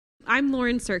I'm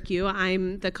Lauren Sercu.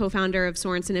 I'm the co-founder of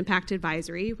Sorenson Impact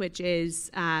Advisory, which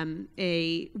is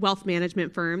a wealth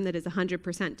management firm that is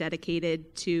 100%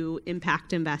 dedicated to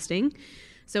impact investing.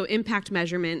 So impact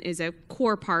measurement is a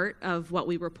core part of what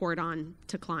we report on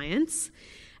to clients.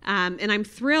 And I'm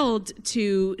thrilled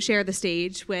to share the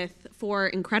stage with 4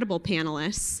 incredible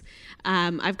panelists.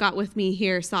 I've got with me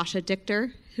here Sasha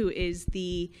Dichter, who is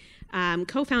the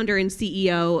co-founder and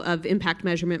CEO of impact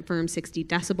measurement firm 60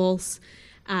 Decibels.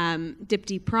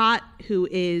 Dipti Pratt, who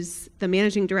is the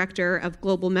managing director of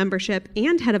global membership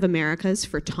and head of Americas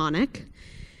for Toniic.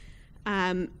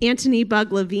 Antony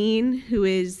Bugg-Levine, who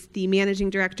is the managing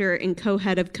director and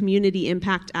co-head of community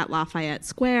impact at Lafayette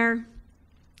Square.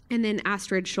 And then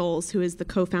Astrid Scholz, who is the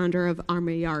co-founder of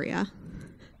Armillaria.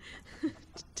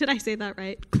 Did I say that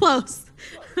right? Close.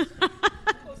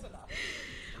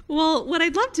 Well, what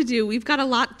I'd love to do, we've got a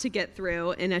lot to get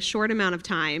through in a short amount of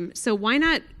time, so why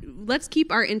not, let's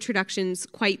keep our introductions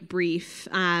quite brief.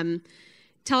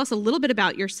 Tell us a little bit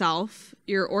about yourself,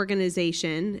 your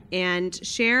organization, and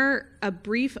share a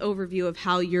brief overview of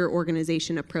how your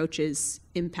organization approaches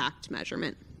impact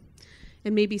measurement.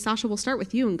 And maybe, Sasha, we'll start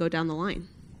with you and go down the line.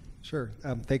 Sure.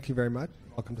 Thank you very much.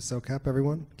 Welcome to SOCAP,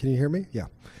 everyone. Can you hear me? Yeah.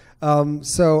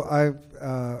 The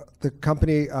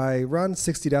company I run,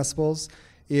 60 Decibels,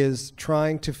 is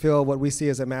trying to fill what we see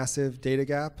as a massive data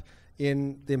gap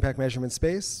in the impact measurement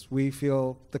space. We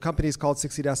feel the company is called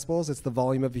 60 Decibels. It's the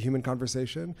volume of a human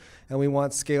conversation. And we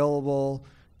want scalable,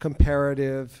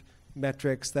 comparative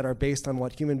metrics that are based on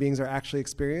what human beings are actually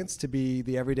experienced to be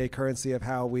the everyday currency of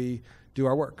how we do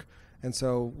our work. And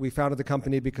so we founded the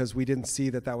company because we didn't see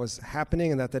that that was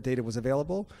happening and that that data was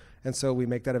available. And so we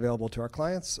make that available to our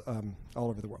clients all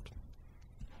over the world.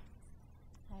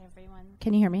 Hi, everyone.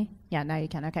 Can you hear me? Yeah, now you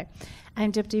can. Okay.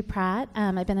 I'm Dipti Pratt.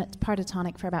 I've been part of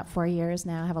Toniic for about 4 years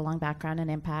now. I have a long background in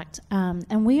impact.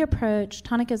 And we approach,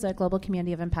 Toniic is a global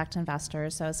community of impact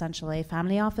investors, so essentially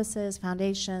family offices,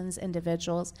 foundations,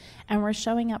 individuals, and we're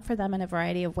showing up for them in a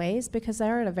variety of ways because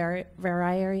they're at a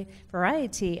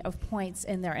variety of points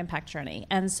in their impact journey.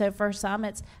 And so for some,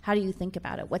 it's how do you think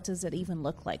about it? What does it even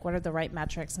look like? What are the right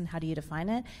metrics and how do you define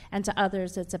it? And to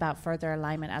others, it's about further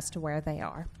alignment as to where they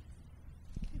are.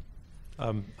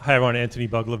 Hi, everyone. Antony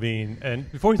Bugg-Levine.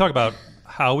 And before we talk about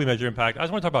how we measure impact, I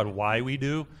just want to talk about why we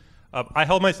do. I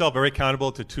held myself very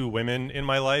accountable to 2 women in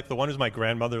my life. The one was my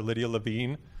grandmother, Lydia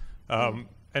Levine.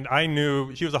 And I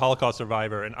knew, she was a Holocaust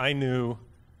survivor, and I knew,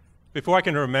 before I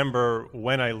can remember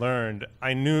when I learned,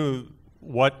 I knew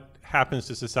what happens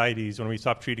to societies when we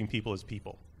stop treating people as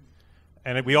people.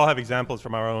 And we all have examples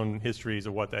from our own histories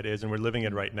of what that is, and we're living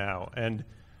it right now. And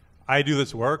I do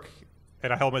this work,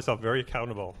 and I held myself very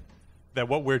accountable that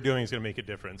what we're doing is going to make a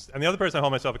difference. And the other person I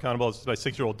hold myself accountable is my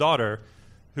 6-year-old daughter,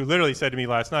 who literally said to me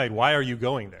last night, "Why are you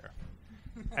going there?"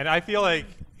 And I feel like,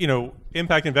 you know,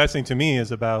 impact investing to me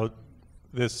is about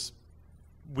this.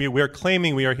 We're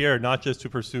claiming we are here not just to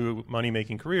pursue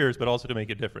money-making careers, but also to make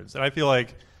a difference. And I feel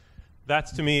like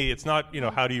that's, to me, it's not, you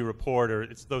know, how do you report or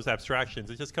it's those abstractions.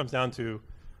 It just comes down to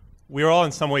we're all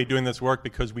in some way doing this work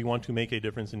because we want to make a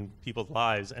difference in people's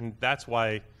lives. And that's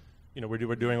why, you know,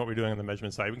 we're doing what we're doing on the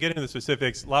measurement side. We get into the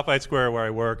specifics. Lafayette Square, where I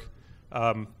work,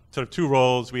 sort of 2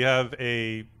 roles. We have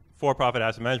a for-profit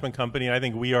asset management company, and I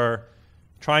think we are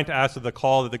trying to answer the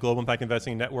call that the Global Impact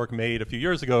Investing Network made a few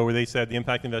years ago, where they said the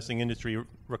impact investing industry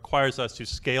requires us to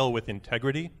scale with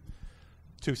integrity.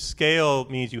 To scale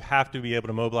means you have to be able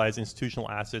to mobilize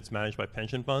institutional assets managed by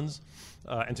pension funds.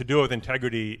 And to do it with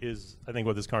integrity is, I think,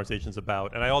 what this conversation is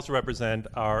about. And I also represent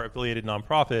our affiliated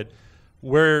nonprofit.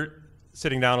 We're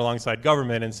sitting down alongside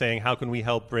government and saying, how can we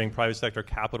help bring private sector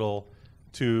capital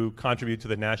to contribute to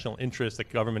the national interest that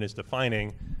government is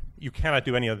defining? You cannot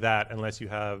do any of that unless you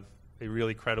have a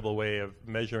really credible way of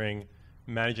measuring,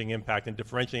 managing impact, and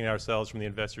differentiating ourselves from the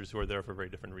investors who are there for very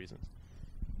different reasons.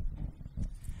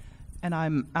 And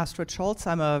I'm Astrid Scholz.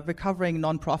 I'm a recovering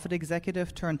nonprofit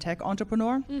executive turned tech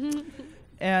entrepreneur.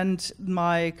 And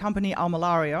my company,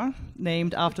 Armillaria,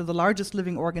 named after the largest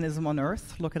living organism on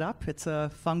Earth. Look it up. It's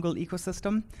a fungal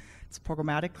ecosystem. It's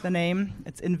programmatic, the name.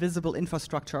 It's invisible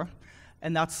infrastructure.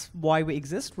 And that's why we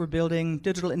exist. We're building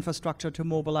digital infrastructure to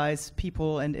mobilize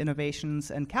people and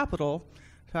innovations and capital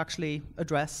to actually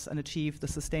address and achieve the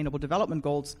Sustainable Development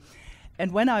Goals.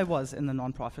 And when I was in the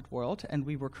nonprofit world and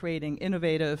we were creating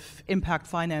innovative impact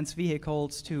finance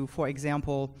vehicles to, for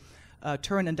example,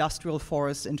 turn industrial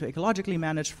forests into ecologically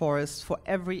managed forests, for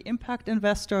every impact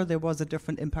investor, there was a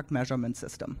different impact measurement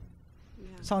system. Yeah.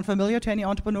 Sound familiar to any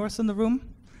entrepreneurs in the room?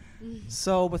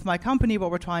 So with my company, what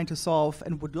we're trying to solve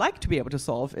and would like to be able to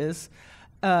solve is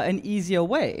an easier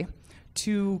way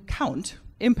to count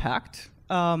impact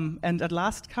And at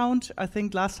last count, I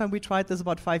think last time we tried this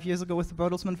about 5 years ago with the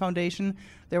Bertelsmann Foundation,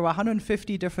 there were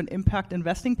 150 different impact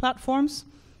investing platforms.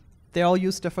 They all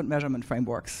use different measurement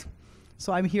frameworks.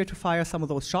 So I'm here to fire some of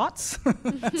those shots.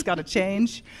 That's got to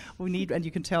change. We need, and you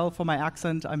can tell from my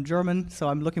accent, I'm German, so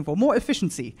I'm looking for more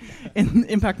efficiency in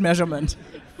impact measurement.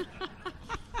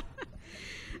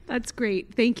 That's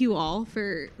great. Thank you all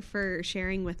for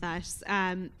sharing with us.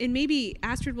 And maybe,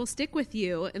 Astrid, we'll stick with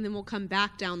you, and then we'll come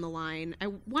back down the line. I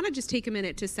want to just take a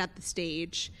minute to set the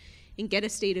stage and get a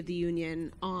State of the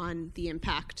Union on the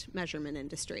impact measurement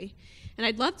industry. And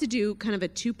I'd love to do kind of a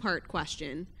two-part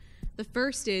question. The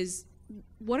first is,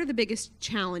 what are the biggest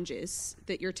challenges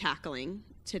that you're tackling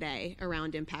today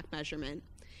around impact measurement?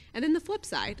 And then the flip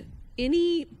side,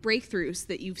 any breakthroughs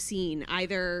that you've seen,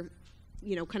 either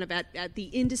kind of at the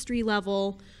industry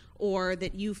level, or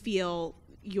that you feel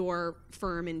your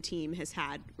firm and team has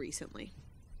had recently?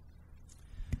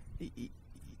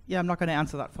 Yeah, I'm not going to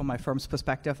answer that from my firm's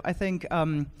perspective. I think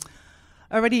I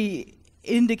already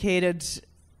indicated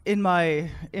in my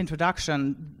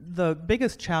introduction, the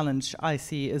biggest challenge I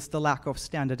see is the lack of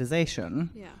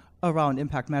standardization around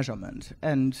impact measurement.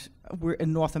 And we're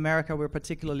in North America, we're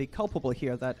particularly culpable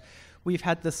here that we've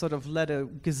had this sort of let a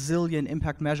gazillion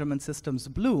impact measurement systems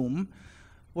bloom,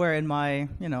 where in my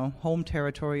home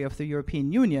territory of the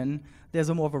European Union, there's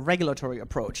a more of a regulatory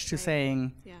approach to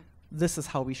saying, this is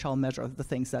how we shall measure the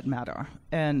things that matter.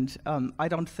 And I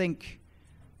don't think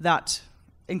that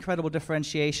incredible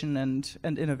differentiation and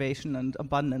innovation and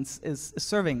abundance is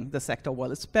serving the sector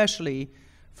well, especially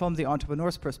from the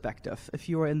entrepreneur's perspective. If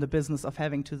you are in the business of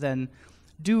having to then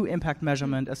do impact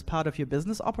measurement as part of your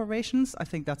business operations, I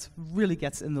think that's really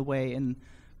gets in the way in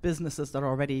businesses that are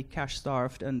already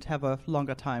cash-starved and have a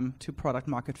longer time to product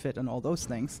market fit and all those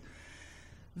things.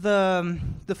 The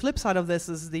flip side of this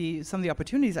is some of the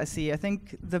opportunities I see. I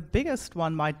think the biggest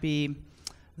one might be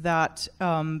that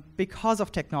because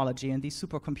of technology and these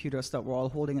supercomputers that we're all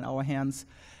holding in our hands,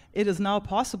 it is now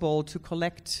possible to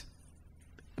collect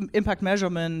impact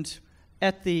measurement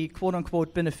at the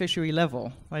quote-unquote beneficiary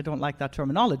level. I don't like that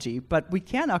terminology, but we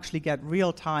can actually get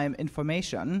real-time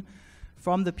information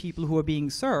from the people who are being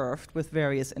served with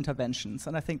various interventions.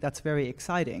 And I think that's very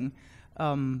exciting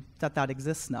that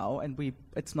exists now, and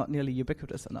it's not nearly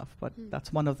ubiquitous enough, but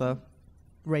that's one of the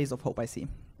rays of hope I see.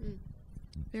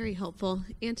 Very helpful.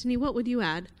 Antony, what would you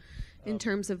add in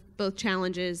terms of both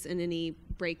challenges and any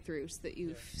breakthroughs that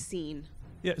you've seen?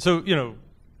 Yeah, so,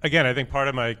 again, I think part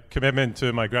of my commitment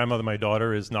to my grandmother, my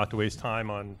daughter, is not to waste time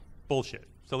on bullshit.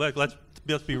 So let's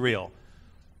be real.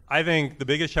 I think the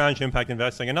biggest challenge to impact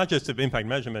investing, and not just to impact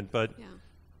measurement, but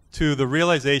to the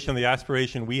realization, the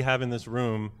aspiration we have in this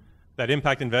room that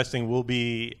impact investing will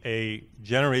be a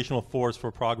generational force for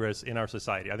progress in our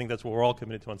society. I think that's what we're all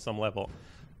committed to on some level.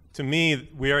 To me,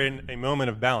 we are in a moment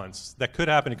of balance. That could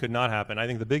happen, it could not happen. I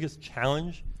think the biggest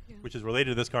challenge, which is related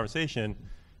to this conversation,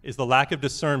 is the lack of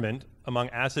discernment among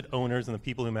asset owners and the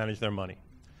people who manage their money.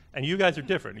 And you guys are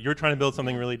different. You're trying to build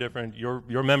something really different.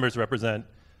 Your members represent,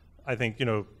 I think,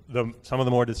 some of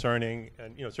the more discerning,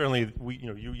 and certainly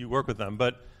you work with them.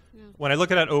 But when I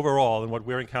look at it overall and what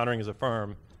we're encountering as a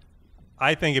firm,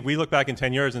 I think if we look back in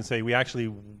 10 years and say we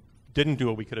actually didn't do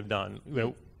what we could have done,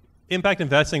 impact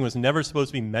investing was never supposed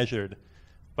to be measured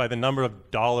by the number of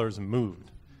dollars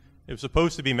moved. It was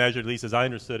supposed to be measured, at least as I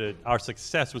understood it, our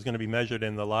success was going to be measured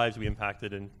in the lives we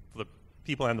impacted and the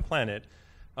people and the planet.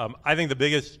 I think the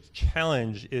biggest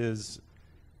challenge is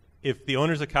if the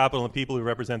owners of capital and the people who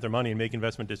represent their money and make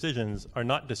investment decisions are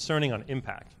not discerning on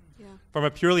impact. From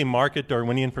a purely market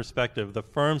Darwinian perspective, the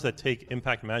firms that take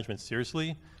impact management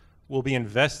seriously will be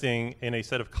investing in a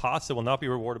set of costs that will not be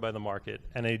rewarded by the market,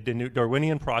 and a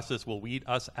Darwinian process will weed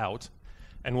us out.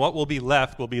 And what will be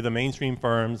left will be the mainstream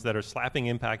firms that are slapping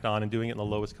impact on and doing it in the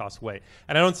lowest cost way.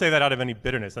 And I don't say that out of any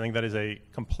bitterness. I think that is a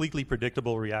completely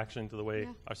predictable reaction to the way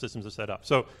our systems are set up.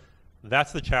 So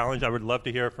that's the challenge. I would love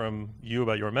to hear from you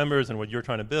about your members and what you're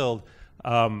trying to build.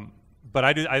 But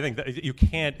I think that you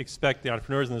can't expect the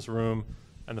entrepreneurs in this room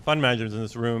and the fund managers in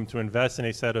this room to invest in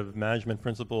a set of management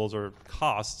principles or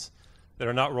costs that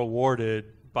are not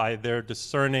rewarded by their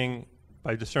discerning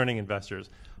investors.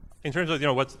 In terms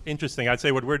of what's interesting, I'd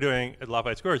say what we're doing at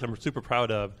Lafayette Scholz, I'm super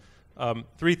proud of.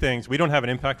 3 things. We don't have an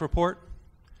impact report.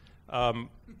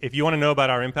 If you want to know about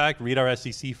our impact, read our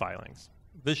SEC filings.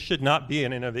 This should not be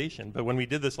an innovation, but when we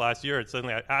did this last year,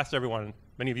 I asked everyone,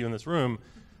 many of you in this room,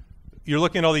 you're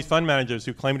looking at all these fund managers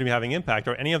who claim to be having impact.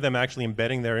 Are any of them actually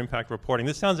embedding their impact reporting?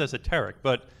 This sounds esoteric,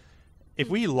 but if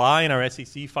we lie in our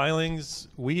SEC filings,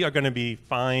 we are going to be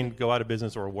fined, go out of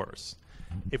business, or worse.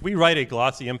 If we write a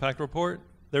glossy impact report,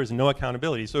 there's no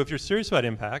accountability. So if you're serious about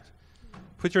impact,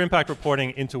 put your impact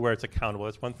reporting into where it's accountable.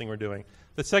 That's one thing we're doing.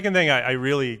 The second thing I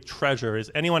really treasure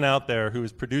is anyone out there who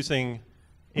is producing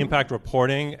impact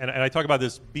reporting, and I talk about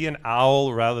this, be an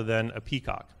owl rather than a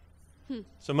peacock.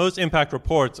 So most impact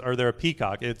reports are they're a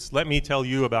peacock. It's let me tell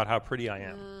you about how pretty I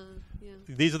am.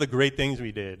 These are the great things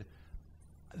we did.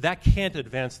 That can't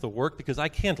advance the work because I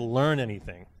can't learn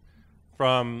anything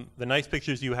from the nice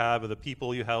pictures you have of the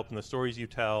people you help and the stories you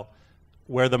tell,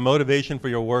 where the motivation for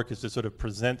your work is to sort of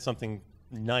present something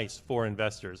nice for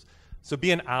investors. So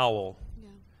be an owl.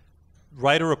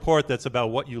 Write a report that's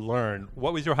about what you learned.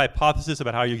 What was your hypothesis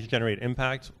about how you generate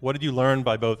impact? What did you learn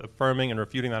by both affirming and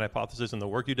refuting that hypothesis in the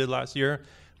work you did last year?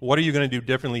 What are you going to do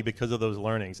differently because of those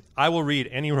learnings? I will read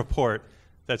any report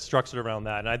that's structured around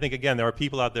that. And I think, again, there are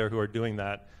people out there who are doing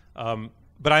that.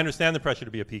 But I understand the pressure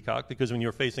to be a peacock because when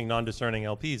you're facing non-discerning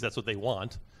LPs, that's what they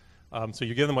want. So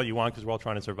you give them what you want because we're all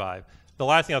trying to survive. The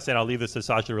last thing I'll say, and I'll leave this to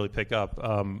Sasha to really pick up,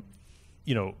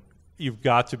 you've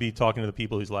got to be talking to the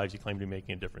people whose lives you claim to be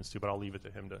making a difference to, but I'll leave it to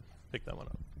him to pick that one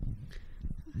up.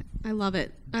 I love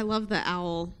it. I love the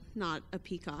owl, not a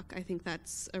peacock. I think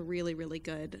that's a really, really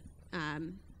good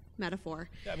metaphor.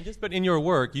 Yeah, I mean, but in your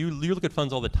work, you look at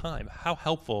funds all the time. How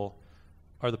helpful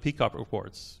are the peacock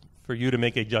reports for you to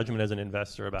make a judgment as an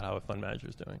investor about how a fund manager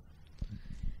is doing?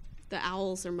 The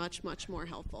owls are much, much more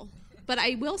helpful. But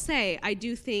I will say, I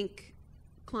do think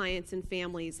clients and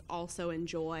families also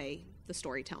enjoy the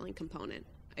storytelling component.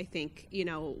 I think,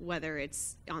 whether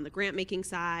it's on the grant making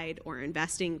side or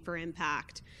investing for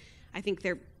impact, I think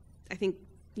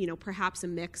perhaps a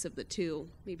mix of the two.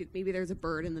 Maybe there's a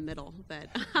bird in the middle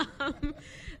that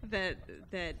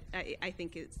that I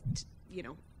think is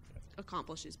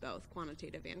accomplishes both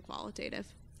quantitative and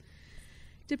qualitative.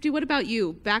 Dipti, what about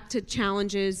you? Back to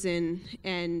challenges and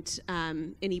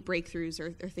any breakthroughs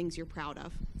or things you're proud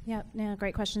of. Yeah,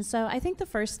 great question. So I think the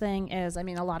first thing is, a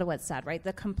lot of what's said, right?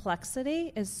 The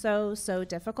complexity is so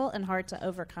difficult and hard to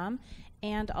overcome,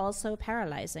 and also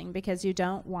paralyzing because you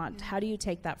don't want, how do you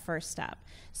take that first step?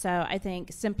 So I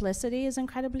think simplicity is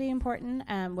incredibly important.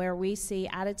 Where we see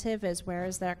additive is where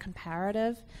is there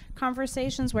comparative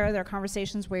conversations, where are there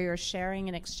conversations where you're sharing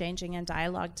and exchanging and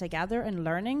dialogue together and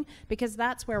learning, because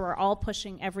that's where we're all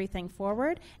pushing everything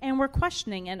forward and we're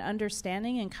questioning and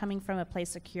understanding and coming from a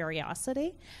place of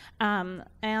curiosity.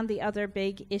 And the other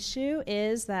big issue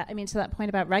is that, to that point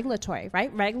about regulatory,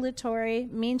 right? Regulatory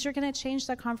means you're going to change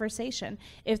the conversation.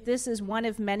 If this is one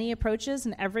of many approaches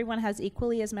and everyone has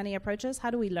equally as many approaches, how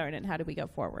do we learn and how do we go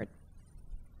forward?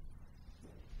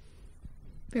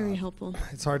 Very helpful.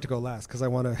 It's hard to go last because I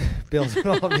want to build on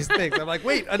all of these things. I'm like,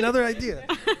 wait, another idea.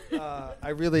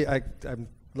 I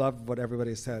love what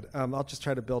everybody said. I'll just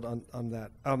try to build on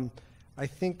that. I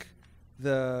think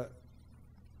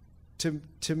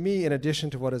to me, in addition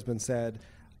to what has been said,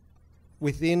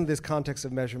 within this context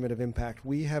of measurement of impact,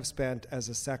 we have spent as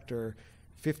a sector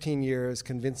 15 years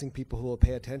convincing people who will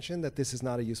pay attention that this is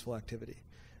not a useful activity.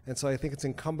 And so I think it's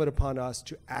incumbent upon us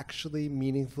to actually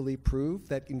meaningfully prove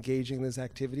that engaging in this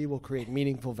activity will create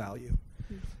meaningful value,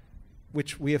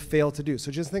 which we have failed to do.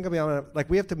 So just think about it,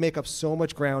 we have to make up so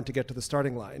much ground to get to the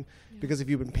starting line, because if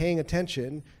you've been paying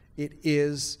attention, it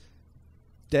is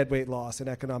deadweight loss in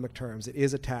economic terms. It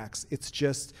is a tax. It's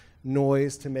just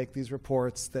noise to make these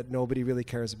reports that nobody really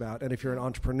cares about. And if you're an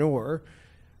entrepreneur,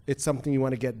 it's something you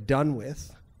want to get done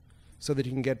with so that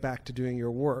you can get back to doing your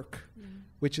work,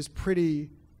 which is pretty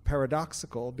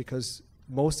paradoxical because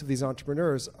most of these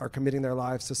entrepreneurs are committing their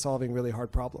lives to solving really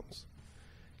hard problems.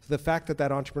 So the fact that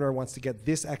that entrepreneur wants to get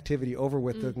this activity over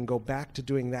with and go back to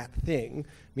doing that thing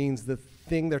means the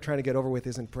thing they're trying to get over with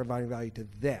isn't providing value to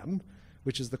them,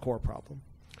 which is the core problem.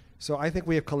 So I think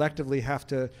we have collectively have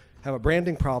to have a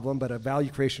branding problem, but a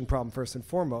value creation problem first and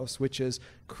foremost, which is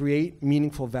create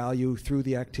meaningful value through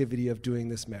the activity of doing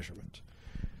this measurement.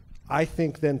 I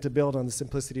think then to build on the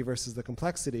simplicity versus the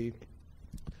complexity,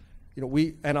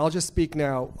 and I'll just speak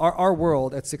now, our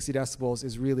world at 60 Decibels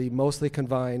is really mostly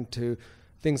confined to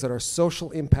things that are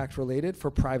social impact related for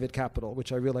private capital,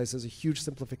 which I realize is a huge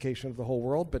simplification of the whole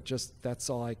world, but just that's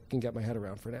all I can get my head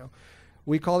around for now.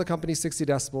 We call the company 60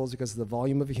 Decibels because of the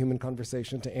volume of a human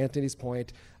conversation. To Antony's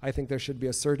point, I think there should be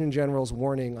a Surgeon General's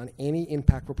warning on any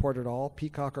impact report at all,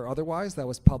 peacock or otherwise, that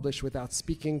was published without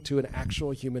speaking to an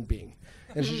actual human being.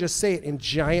 And should just say it in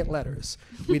giant letters.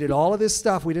 We did all of this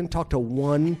stuff. We didn't talk to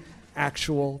one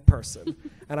actual person.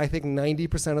 And I think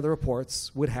 90% of the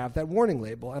reports would have that warning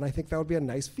label. And I think that would be a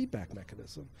nice feedback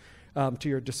mechanism to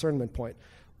your discernment point.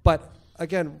 But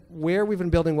again, where we've been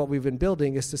building what we've been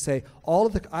building is to say all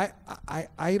of the,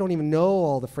 I don't even know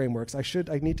all the frameworks. I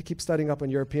need to keep studying up on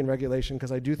European regulation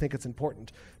because I do think it's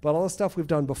important. But all the stuff we've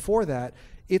done before that,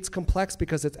 it's complex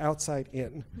because it's outside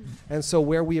in. And so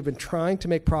where we have been trying to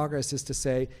make progress is to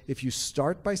say, if you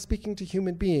start by speaking to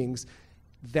human beings,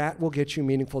 that will get you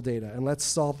meaningful data. And let's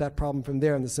solve that problem from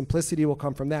there. And the simplicity will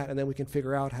come from that. And then we can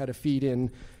figure out how to feed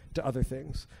in to other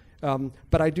things.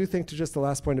 But I do think, to just the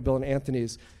last point of Bill and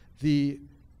Antony's, the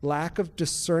lack of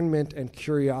discernment and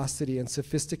curiosity and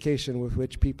sophistication with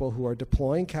which people who are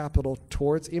deploying capital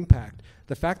towards impact,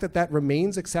 the fact that that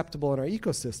remains acceptable in our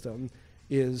ecosystem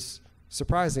is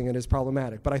surprising and is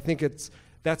problematic. But I think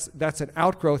that's an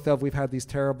outgrowth of, we've had these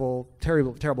terrible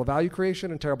value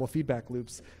creation and terrible feedback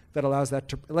loops that allows that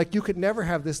to, like, you could never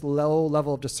have this low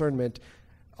level of discernment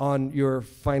on your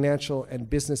financial and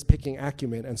business picking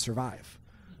acumen and survive.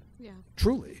 Yeah.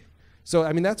 Truly. So,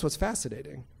 I mean, that's what's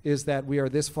fascinating, is that we are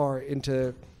this far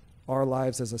into our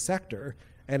lives as a sector,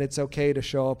 and it's okay to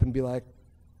show up and be like,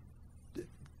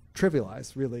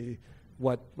 trivialize, really,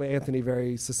 what Antony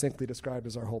very succinctly described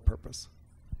as our whole purpose.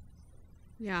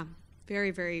 Yeah,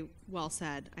 very, very well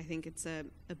said. I think it's a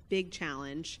big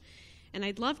challenge. And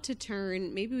I'd love to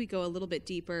turn, maybe we go a little bit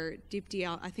deeper. Dipti,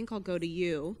 I think I'll go to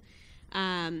you.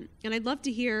 And I'd love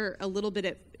to hear a little bit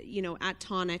at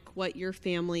Toniic, what your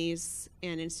families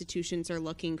and institutions are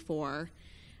looking for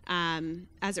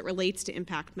as it relates to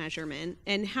impact measurement.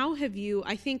 And how have you,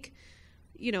 I think,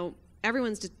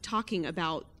 everyone's just talking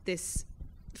about this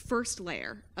first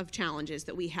layer of challenges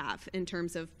that we have in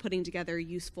terms of putting together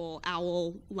useful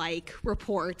OWL-like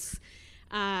reports.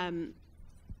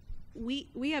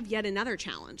 We have yet another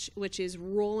challenge, which is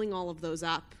rolling all of those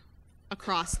up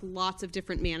across lots of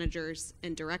different managers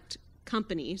and direct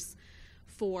companies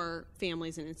for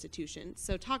families and institutions.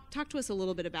 So talk to us a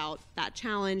little bit about that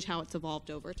challenge, how it's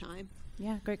evolved over time.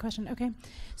 Yeah, great question. Okay.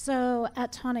 So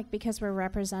at Toniic, because we're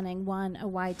representing a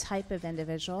wide type of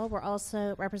individual, we're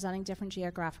also representing different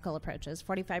geographical approaches.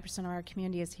 45% of our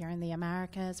community is here in the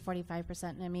Americas,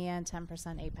 45% in EMEA, and 10%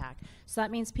 APAC. So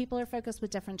that means people are focused with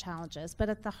different challenges. But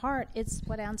at the heart, it's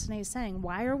what Antony is saying.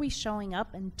 Why are we showing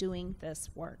up and doing this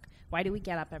work? Why do we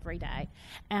get up every day?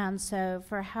 And so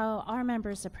for how our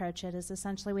members approach it is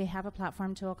essentially we have a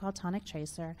platform tool called Toniic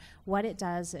Tracer. What it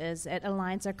does is it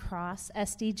aligns across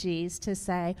SDGs to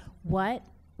say, what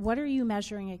are you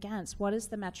measuring against? What is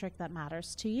the metric that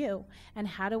matters to you? And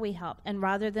how do we help? And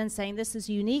rather than saying this is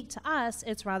unique to us,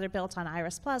 it's rather built on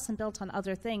Iris Plus and built on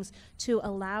other things to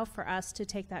allow for us to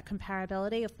take that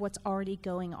comparability of what's already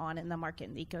going on in the market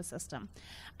and the ecosystem.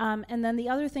 And then the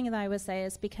other thing that I would say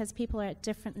is because people are at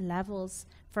different levels,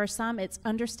 for some it's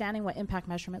understanding what impact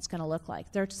measurement's going to look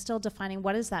like. They're still defining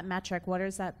what is that metric, what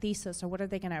is that thesis, or what are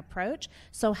they going to approach.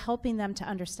 So helping them to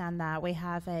understand that. We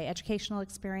have an educational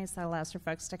experience that allows for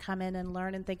folks to come in and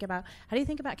learn and think about how do you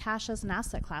think about cash as an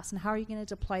asset class and how are you going to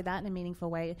deploy that in a meaningful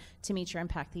way to meet your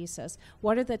impact thesis.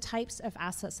 What are the types of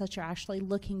assets that you're actually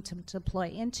looking to deploy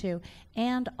into?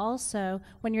 And also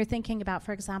when you're thinking about,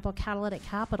 for example, catalytic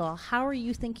capital, how are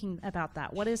you thinking about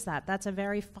that? What is that? That's a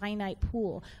very finite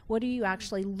pool. What are you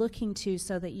actually looking to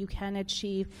so that you can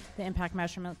achieve the impact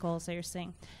measurement goals that you're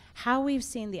seeing? How we've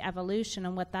seen the evolution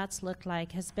and what that's looked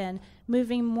like has been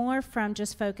moving more from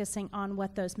just focusing on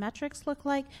what those metrics look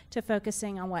like to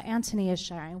focusing on what Antony is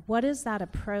sharing. What is that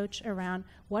approach around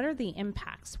what are the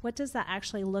impacts? What does that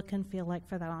actually look and feel like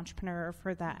for that entrepreneur or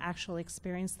for that actual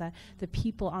experience that the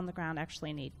people on the ground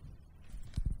actually need?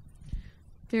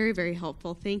 Very, very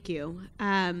helpful. Thank you.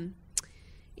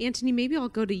 Antony, maybe I'll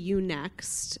go to you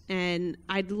next, and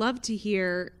I'd love to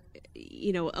hear,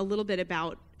 a little bit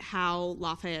about how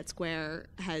Lafayette Square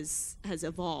has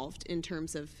evolved in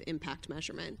terms of impact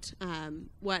measurement.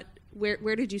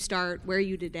 Where did you start? Where are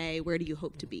you today? Where do you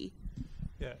hope to be?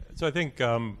 Yeah. So I think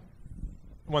one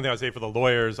thing I would say for the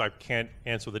lawyers, I can't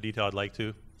answer the detail I'd like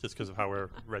to, just because of how we're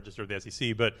registered with the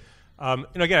SEC. But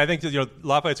again, I think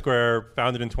Lafayette Square,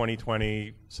 founded in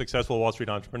 2020, successful Wall Street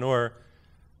entrepreneur,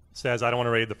 says, I don't want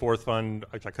to raid the fourth fund,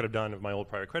 which I could have done of my old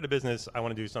private credit business. I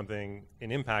want to do something in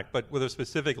impact, but with a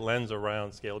specific lens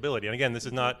around scalability. And again, this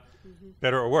is not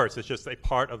better or worse. It's just a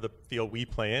part of the field we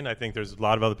play in. I think there's a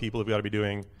lot of other people who've got to be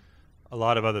doing a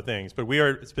lot of other things. But we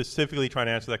are specifically trying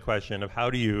to answer that question of how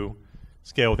do you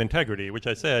scale with integrity, which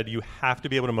I said you have to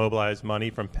be able to mobilize money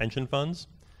from pension funds,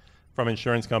 from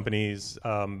insurance companies,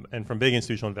 and from big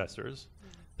institutional investors.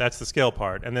 That's the scale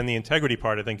part. And then the integrity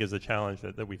part, I think, is the challenge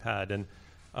that we've had. And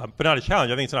but not a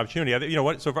challenge. I think it's an opportunity.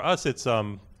 So for us, it's at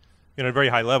a very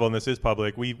high level, and this is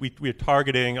public. We're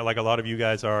targeting, like a lot of you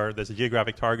guys are. There's a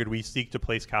geographic target. We seek to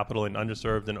place capital in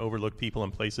underserved and overlooked people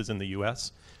and places in the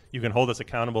U.S. you can hold us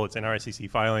accountable. It's in our SEC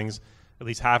filings. At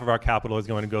least half of our capital is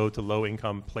going to go to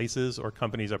low-income places or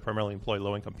companies that primarily employ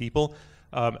low-income people.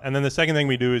 And then the second thing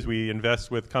we do is we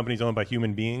invest with companies owned by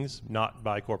human beings, not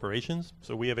by corporations.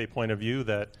 So we have a point of view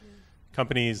that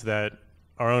companies that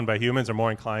are owned by humans are more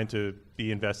inclined to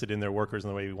be invested in their workers in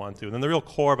the way we want to. And then the real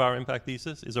core of our impact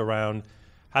thesis is around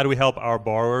how do we help our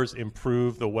borrowers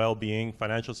improve the well-being,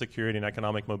 financial security, and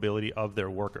economic mobility of their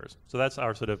workers. So that's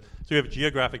our sort of, so we have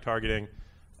geographic targeting,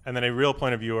 and then a real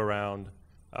point of view around,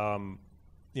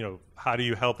 how do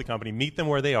you help the company meet them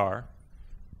where they are,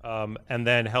 and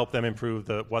then help them improve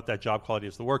what that job quality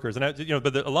is to the workers. And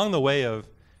along the way of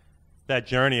that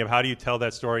journey of how do you tell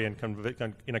that story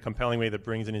in a compelling way that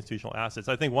brings in institutional assets,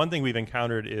 I think one thing we've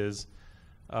encountered is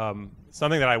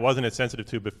something that I wasn't as sensitive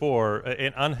to before,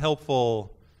 an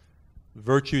unhelpful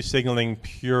virtue signaling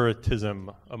puritanism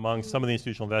among some of the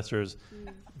institutional investors,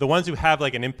 the ones who have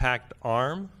like an impact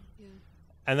arm,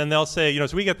 and then they'll say,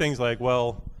 so we get things like,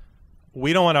 well,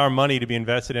 we don't want our money to be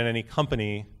invested in any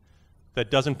company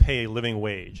that doesn't pay a living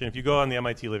wage. And if you go on the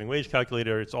MIT living wage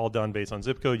calculator, it's all done based on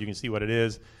zip code. You can see what it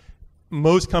is.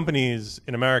 Most companies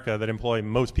in America that employ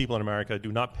most people in America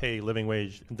do not pay living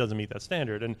wage and doesn't meet that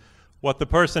standard. And what the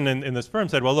person in this firm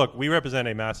said, well, look, we represent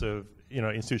a massive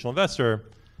institutional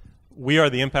investor. We are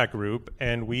the impact group,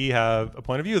 and we have a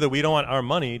point of view that we don't want our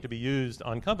money to be used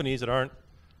on companies that aren't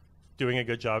doing a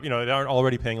good job, that aren't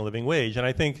already paying a living wage. And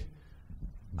I think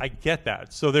I get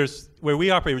that. So there's where we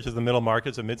operate, which is the middle market,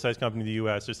 it's a mid-sized company in the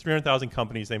U.S. There's 300,000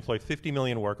 companies. They employ 50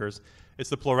 million workers. It's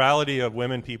the plurality of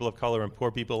women, people of color, and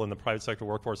poor people in the private sector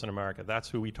workforce in America. That's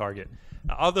who we target.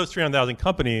 Now, of those 300,000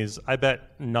 companies, I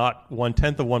bet not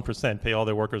 1/10 of 1% pay all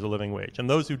their workers a living wage. And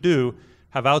those who do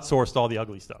have outsourced all the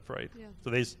ugly stuff, right? Yeah. So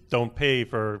they just don't pay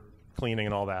for cleaning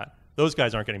and all that. Those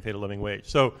guys aren't getting paid a living wage.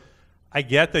 So I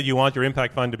get that you want your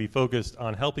impact fund to be focused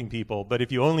on helping people, but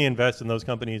if you only invest in those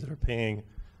companies that are paying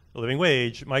a living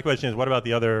wage, my question is, what about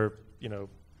the other,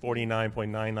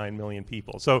 49.99 million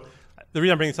people? So the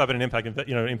reason I'm bringing this up in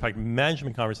an impact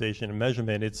management conversation and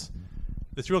measurement, it's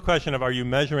this real question of, are you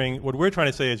measuring? What we're trying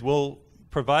to say is, we'll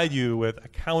provide you with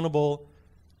accountable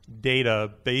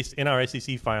data based in our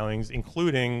SEC filings,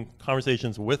 including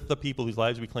conversations with the people whose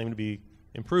lives we claim to be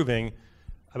improving,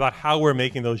 about how we're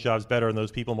making those jobs better and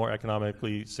those people more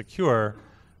economically secure.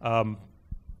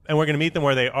 And we're going to meet them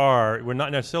where they are. We're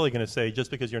not necessarily going to say,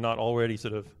 just because you're not already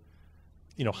sort of,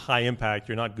 high impact,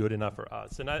 you're not good enough for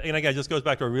us. And again, it just goes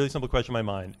back to a really simple question in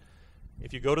my mind.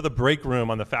 If you go to the break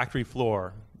room on the factory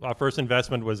floor, our first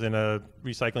investment was in a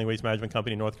recycling waste management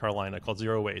company in North Carolina called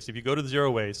Zero Waste. If you go to the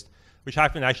Zero Waste, which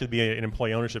happened to actually be an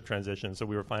employee ownership transition, so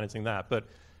we were financing that. But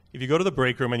if you go to the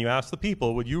break room and you ask the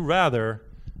people, would you rather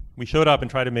we showed up and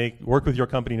try to work with your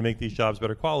company to make these jobs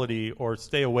better quality, or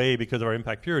stay away because of our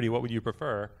impact purity, what would you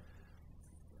prefer?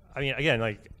 I mean,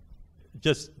 again,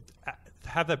 just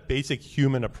have that basic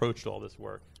human approach to all this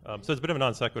work. So it's a bit of a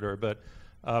non sequitur, but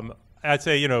I'd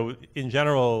say, in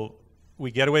general,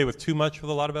 we get away with too much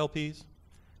with a lot of LPs.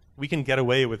 We can get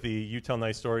away with the you tell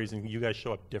nice stories and you guys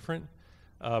show up different.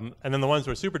 And then the ones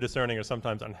who are super discerning are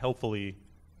sometimes unhelpfully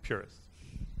purist.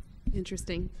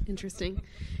 Interesting.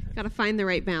 Got to find the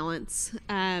right balance.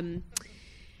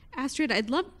 Astrid, I'd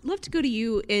love to go to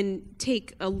you and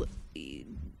take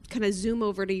kind of zoom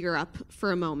over to Europe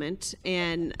for a moment.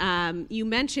 And you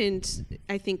mentioned,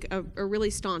 I think, a really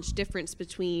staunch difference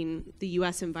between the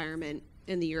U.S. environment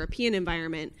and the European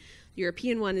environment. The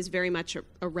European one is very much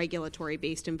a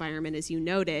regulatory-based environment, as you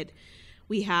noted.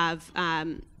 We have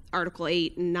Article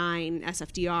 8 and 9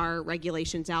 SFDR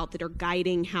regulations out that are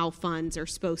guiding how funds are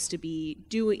supposed to be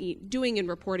doing and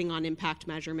reporting on impact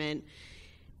measurement.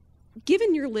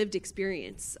 Given your lived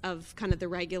experience of kind of the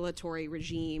regulatory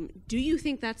regime, do you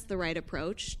think that's the right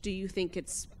approach? Do you think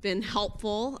it's been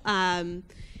helpful?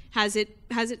 Has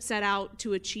it set out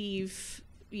to achieve,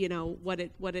 what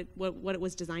it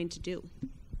was designed to do?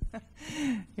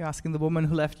 You're asking the woman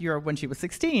who left Europe when she was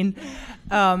 16.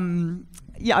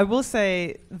 Yeah, I will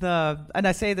say and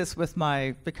I say this with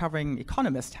my recovering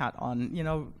economist hat on,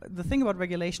 the thing about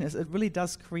regulation is it really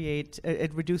does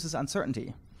it reduces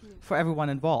uncertainty for everyone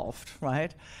involved,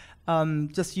 right?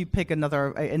 Just you pick an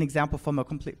example from a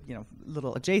complete,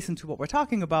 little adjacent to what we're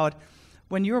talking about.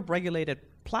 When Europe regulated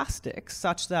plastics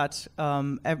such that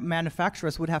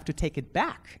manufacturers would have to take it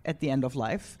back at the end of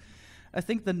life, I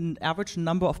think the average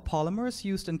number of polymers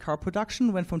used in car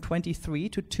production went from 23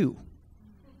 to 2.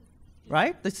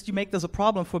 Right? You make this a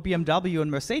problem for BMW and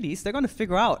Mercedes, they're going to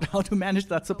figure out how to manage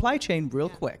that supply chain real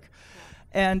quick.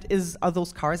 And are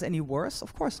those cars any worse?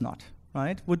 Of course not.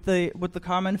 right? Would the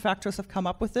car manufacturers have come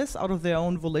up with this out of their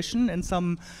own volition in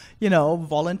some,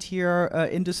 volunteer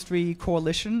industry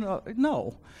coalition?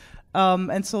 No.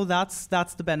 And so that's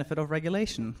the benefit of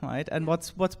regulation, right? And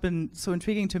what's been so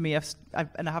intriguing to me,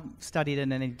 and I haven't studied it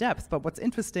in any depth, but what's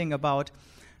interesting about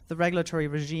the regulatory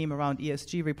regime around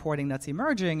ESG reporting that's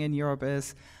emerging in Europe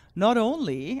is not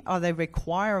only are they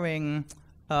requiring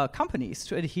companies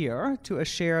to adhere to a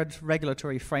shared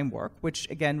regulatory framework, which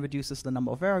again reduces the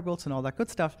number of variables and all that good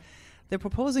stuff, they're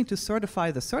proposing to certify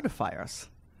the certifiers,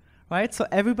 right? So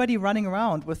everybody running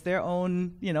around with their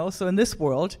own, so in this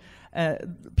world,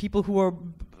 people who are,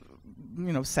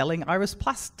 selling Iris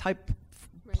Plus type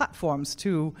platforms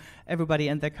to everybody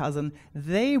and their cousin,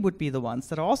 they would be the ones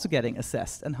that are also getting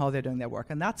assessed and how they're doing their work.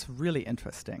 And that's really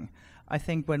interesting. I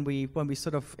think when we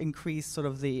sort of increase sort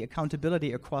of the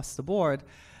accountability across the board,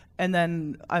 and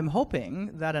then I'm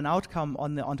hoping that an outcome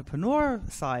on the entrepreneur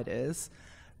side is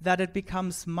that it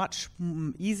becomes much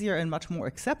easier and much more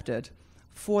accepted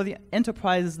for the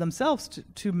enterprises themselves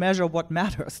to measure what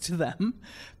matters to them,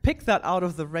 pick that out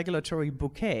of the regulatory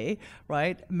bouquet,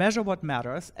 right? Measure what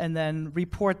matters, and then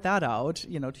report that out,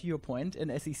 to your point,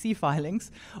 in SEC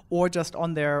filings, or just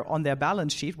on their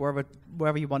balance sheet,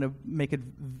 wherever you want to make it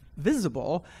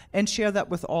visible, and share that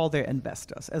with all their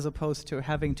investors, as opposed to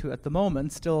having to, at the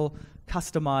moment, still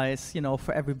customize,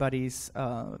 for everybody's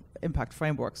impact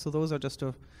framework. So those are just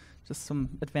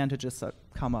some advantages that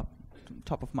come up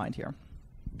top of mind here.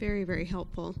 Very, very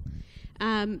helpful.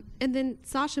 And then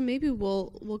Sasha, maybe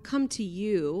we'll come to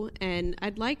you, and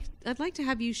I'd like to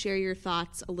have you share your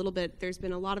thoughts a little bit. There's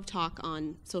been a lot of talk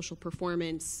on social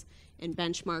performance and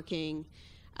benchmarking.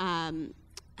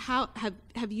 How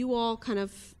have you all kind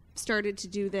of started to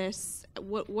do this?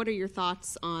 What are your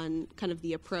thoughts on kind of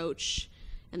the approach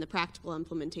and the practical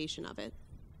implementation of it?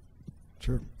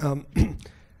 Sure.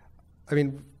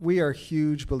 We are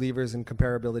huge believers in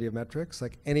comparability of metrics.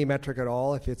 Like any metric at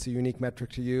all, if it's a unique metric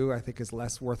to you, I think is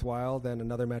less worthwhile than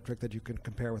another metric that you can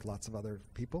compare with lots of other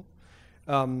people.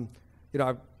 I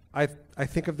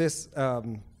think of this,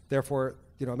 therefore,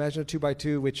 imagine a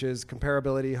 2x2, which is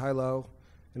comparability, high-low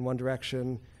in one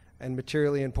direction, and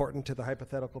materially important to the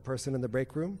hypothetical person in the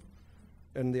break room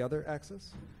in the other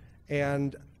axis.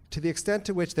 And to the extent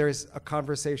to which there is a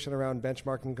conversation around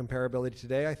benchmarking comparability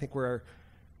today, I think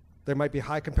there might be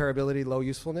high comparability, low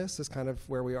usefulness is kind of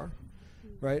where we are,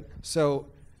 right? So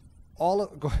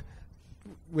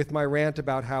with my rant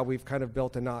about how we've kind of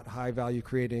built a not high value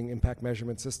creating impact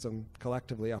measurement system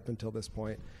collectively up until this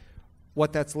point,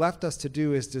 what that's left us to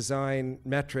do is design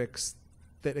metrics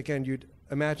that, again, you'd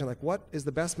imagine, like, what is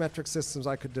the best metric systems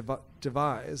I could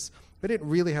devise, but it didn't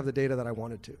really have the data that I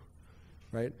wanted to,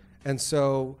 right? And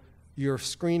so you're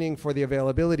screening for the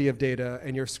availability of data,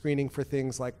 and you're screening for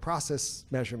things like process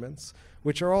measurements,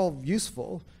 which are all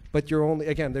useful, but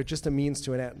they're just a means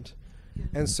to an end. Yeah.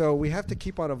 And so we have to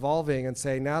keep on evolving and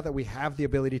say, now that we have the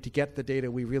ability to get the data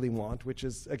we really want, which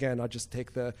is, again, I'll just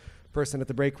take the person at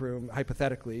the break room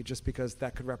hypothetically, just because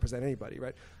that could represent anybody,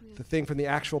 right? Yeah. The thing from the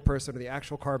actual person or the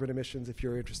actual carbon emissions, if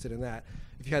you're interested in that.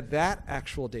 If you had that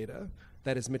actual data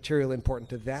that is materially important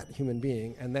to that human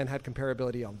being, and then had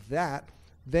comparability on that,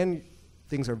 then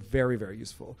things are very, very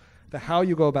useful. The how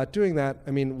you go about doing that,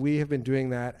 we have been doing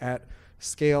that at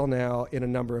scale now in a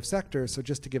number of sectors. So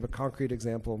just to give a concrete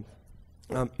example,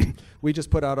 we just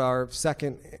put out our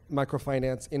second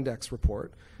microfinance index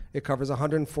report. It covers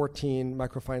 114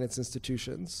 microfinance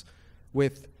institutions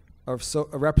with a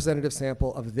representative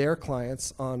sample of their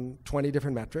clients on 20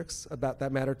 different metrics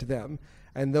that matter to them.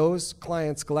 And those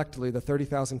clients collectively, the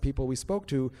 30,000 people we spoke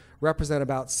to, represent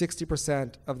about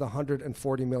 60% of the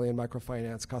 140 million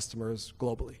microfinance customers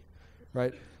globally,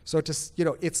 right? So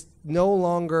it's no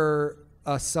longer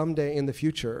someday in the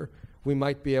future we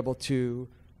might be able to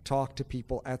talk to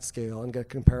people at scale and get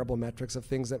comparable metrics of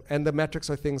things and the metrics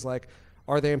are things like,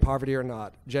 are they in poverty or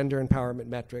not? Gender empowerment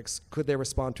metrics. Could they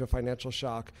respond to a financial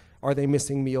shock? Are they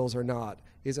missing meals or not?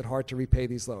 Is it hard to repay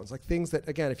these loans? Like things that,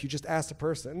 again, if you just ask a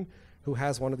person who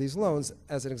has one of these loans,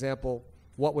 as an example,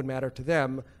 what would matter to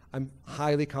them, I'm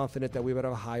highly confident that we would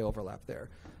have a high overlap there.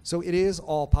 So it is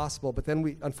all possible, but then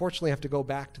we unfortunately have to go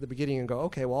back to the beginning and go,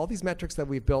 okay, well, all these metrics that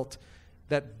we've built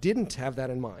that didn't have that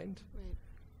in mind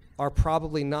are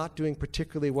probably not doing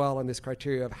particularly well on this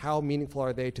criteria of how meaningful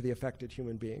are they to the affected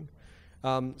human being.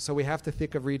 So we have to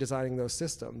think of redesigning those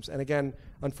systems. And again,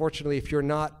 unfortunately, if you're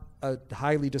not a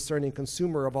highly discerning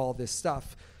consumer of all this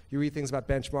stuff, you read things about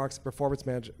benchmarks, performance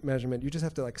measurement, you just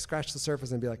have to like scratch the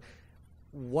surface and be like,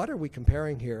 what are we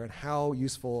comparing here and how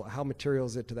useful, how material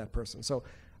is it to that person? So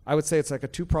I would say it's like a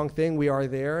two-pronged thing. We are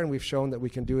there and we've shown that we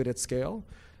can do it at scale.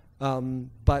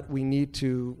 But we need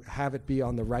to have it be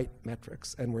on the right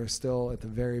metrics, and we're still at the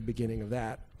very beginning of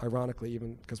that, ironically,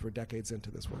 even because we're decades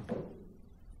into this work.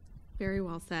 Very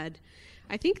well said.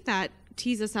 I think that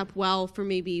tees us up well for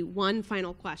maybe one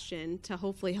final question to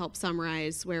hopefully help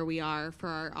summarize where we are for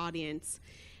our audience.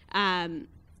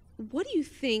 What do you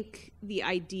think the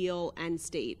ideal end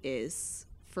state is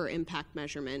for impact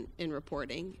measurement in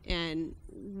reporting, and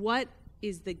what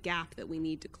is the gap that we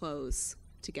need to close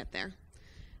to get there?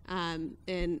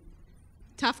 And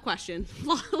tough question,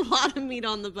 a lot of meat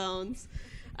on the bones.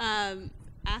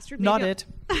 Astrid, Not it.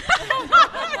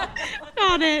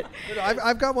 Not it.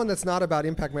 I've got one that's not about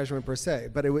impact measurement per se,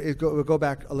 but it would go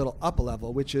back a little up a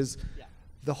level, which is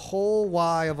the whole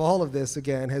why of all of this,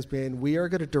 again, has been we are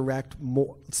going to direct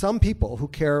more. Some people who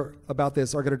care about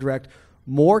this are going to direct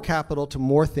more capital to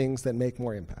more things that make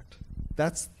more impact.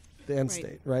 That's the end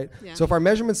state, right? Yeah. So if our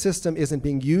measurement system isn't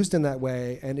being used in that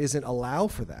way and isn't allow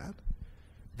for that,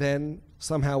 then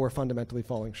somehow we're fundamentally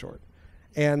falling short.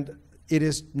 And it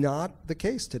is not the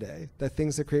case today that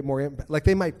things that create more impact, like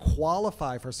they might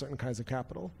qualify for certain kinds of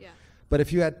capital, but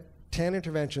if you had 10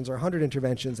 interventions or 100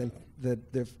 interventions and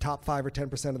the top 5 or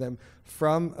 10% of them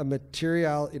from a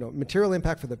material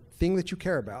impact for the thing that you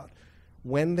care about,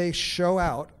 when they show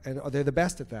out and they're the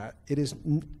best at that, it is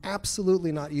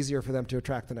absolutely not easier for them to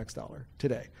attract the next dollar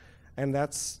today. And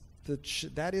that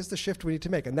is the shift we need to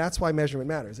make. And that's why measurement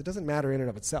matters. It doesn't matter in and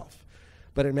of itself,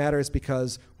 but it matters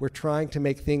because we're trying to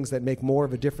make things that make more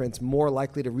of a difference more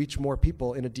likely to reach more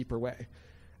people in a deeper way.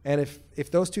 And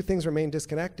if those two things remain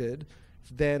disconnected,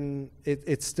 then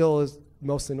it still is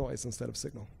mostly noise instead of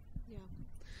signal.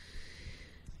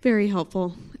 Very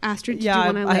helpful. Astrid, did you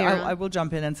want to layer on? I will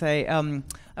jump in and say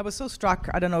I was so struck.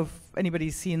 I don't know if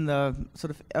anybody's seen the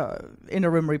sort of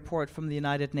interim report from the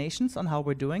United Nations on how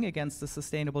we're doing against the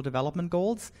Sustainable Development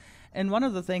Goals. And one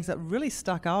of the things that really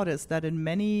stuck out is that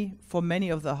for many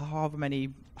of the however many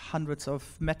hundreds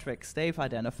of metrics they've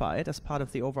identified as part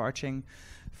of the overarching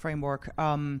framework,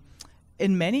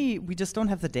 in many we just don't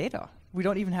have the data. We're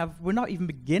not even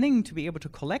beginning to be able to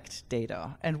collect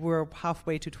data, and we're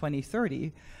halfway to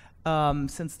 2030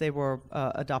 since they were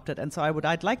adopted. And so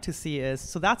I'd like to see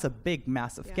so that's a big,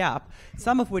 massive gap,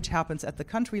 some of which happens at the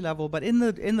country level. But in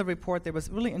the report, there was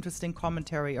really interesting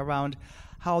commentary around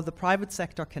how the private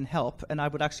sector can help. And I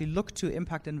would actually look to the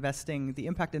impact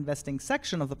investing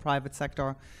section of the private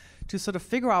sector to sort of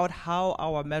figure out how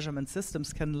our measurement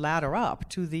systems can ladder up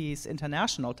to these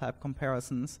international type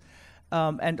comparisons.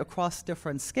 And across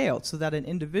different scales, so that an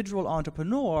individual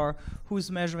entrepreneur who's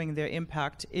measuring their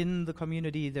impact in the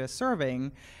community they're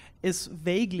serving is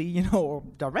vaguely, or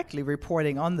directly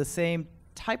reporting on the same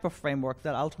type of framework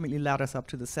that ultimately ladders up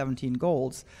to the 17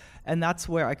 goals. And that's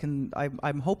where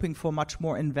I'm hoping for much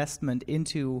more investment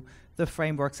into the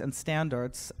frameworks and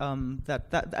standards, and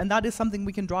that is something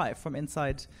we can drive from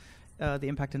inside the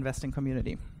impact investing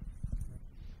community.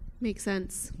 Makes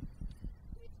sense.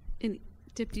 And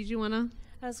Dip, did you want to?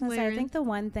 I was going to say, I think the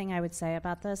one thing I would say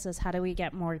about this is how do we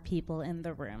get more people in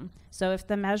the room? So if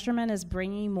the measurement is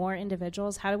bringing more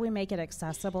individuals, how do we make it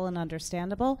accessible and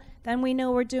understandable? Then we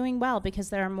know we're doing well because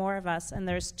there are more of us and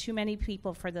there's too many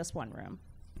people for this one room.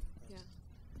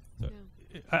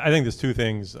 I think there's two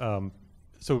things.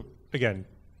 So again,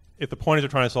 if the point is we're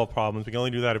trying to solve problems, we can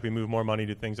only do that if we move more money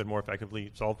to things that more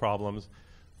effectively solve problems,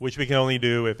 which we can only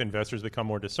do if investors become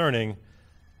more discerning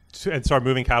and start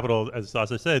moving capital, as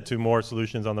Sasha said, to more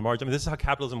solutions on the margin. I mean, this is how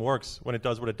capitalism works when it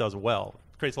does what it does well.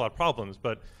 It creates a lot of problems,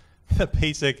 but the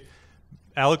basic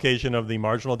allocation of the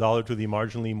marginal dollar to the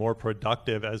marginally more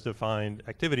productive as defined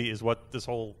activity is what this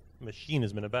whole machine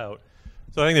has been about.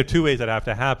 So I think there are two ways that have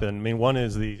to happen. I mean, one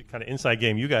is the kind of inside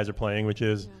game you guys are playing, which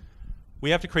is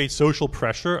we have to create social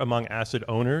pressure among asset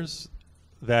owners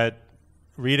that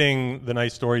reading the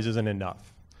nice stories isn't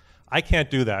enough. I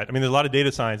can't do that. I mean, there's a lot of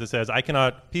data science that says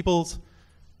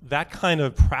that kind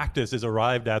of practice is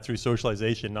arrived at through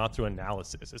socialization, not through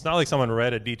analysis. It's not like someone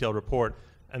read a detailed report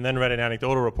and then read an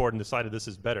anecdotal report and decided this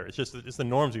is better. It's the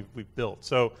norms we've built.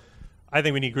 So I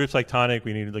think we need groups like Toniic,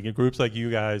 we need groups like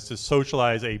you guys to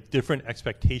socialize a different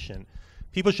expectation.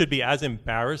 People should be as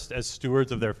embarrassed as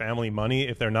stewards of their family money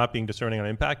if they're not being discerning on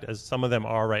impact as some of them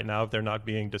are right now if they're not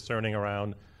being discerning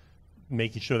around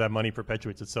making sure that money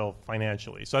perpetuates itself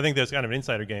financially. So I think there's kind of an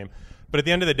insider game. But at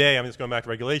the end of the day, I'm just going back to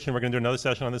regulation. We're going to do another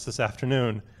session on this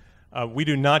afternoon. We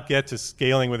do not get to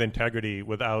scaling with integrity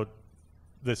without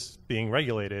this being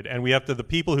regulated. And we have to, the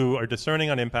people who are discerning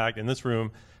on impact in this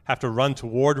room have to run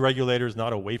toward regulators,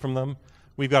 not away from them.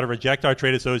 We've got to reject our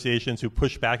trade associations who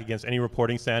push back against any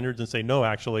reporting standards and say, no,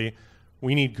 actually,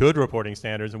 we need good reporting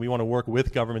standards and we want to work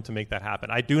with government to make that happen.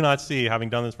 I do not see, having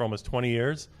done this for almost 20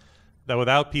 years, that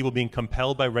without people being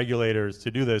compelled by regulators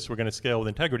to do this, we're going to scale with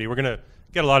integrity. We're going to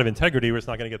get a lot of integrity, we're just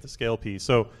not going to get the scale piece.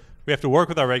 So we have to work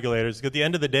with our regulators, because at the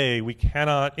end of the day,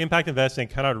 impact investing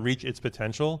cannot reach its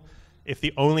potential if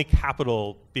the only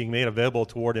capital being made available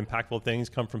toward impactful things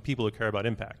come from people who care about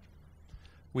impact.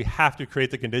 We have to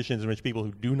create the conditions in which people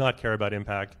who do not care about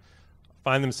impact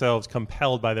find themselves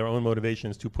compelled by their own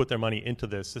motivations to put their money into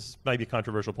this. This might be a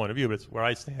controversial point of view, but it's where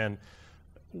I stand.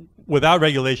 Without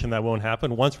regulation, that won't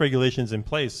happen. Once regulation's in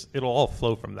place, it'll all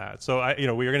flow from that. So we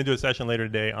are going to do a session later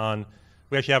today on,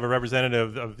 we actually have a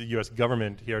representative of the US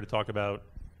government here to talk about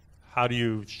how do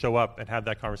you show up and have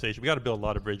that conversation. We got to build a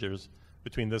lot of bridges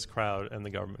between this crowd and the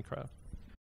government crowd.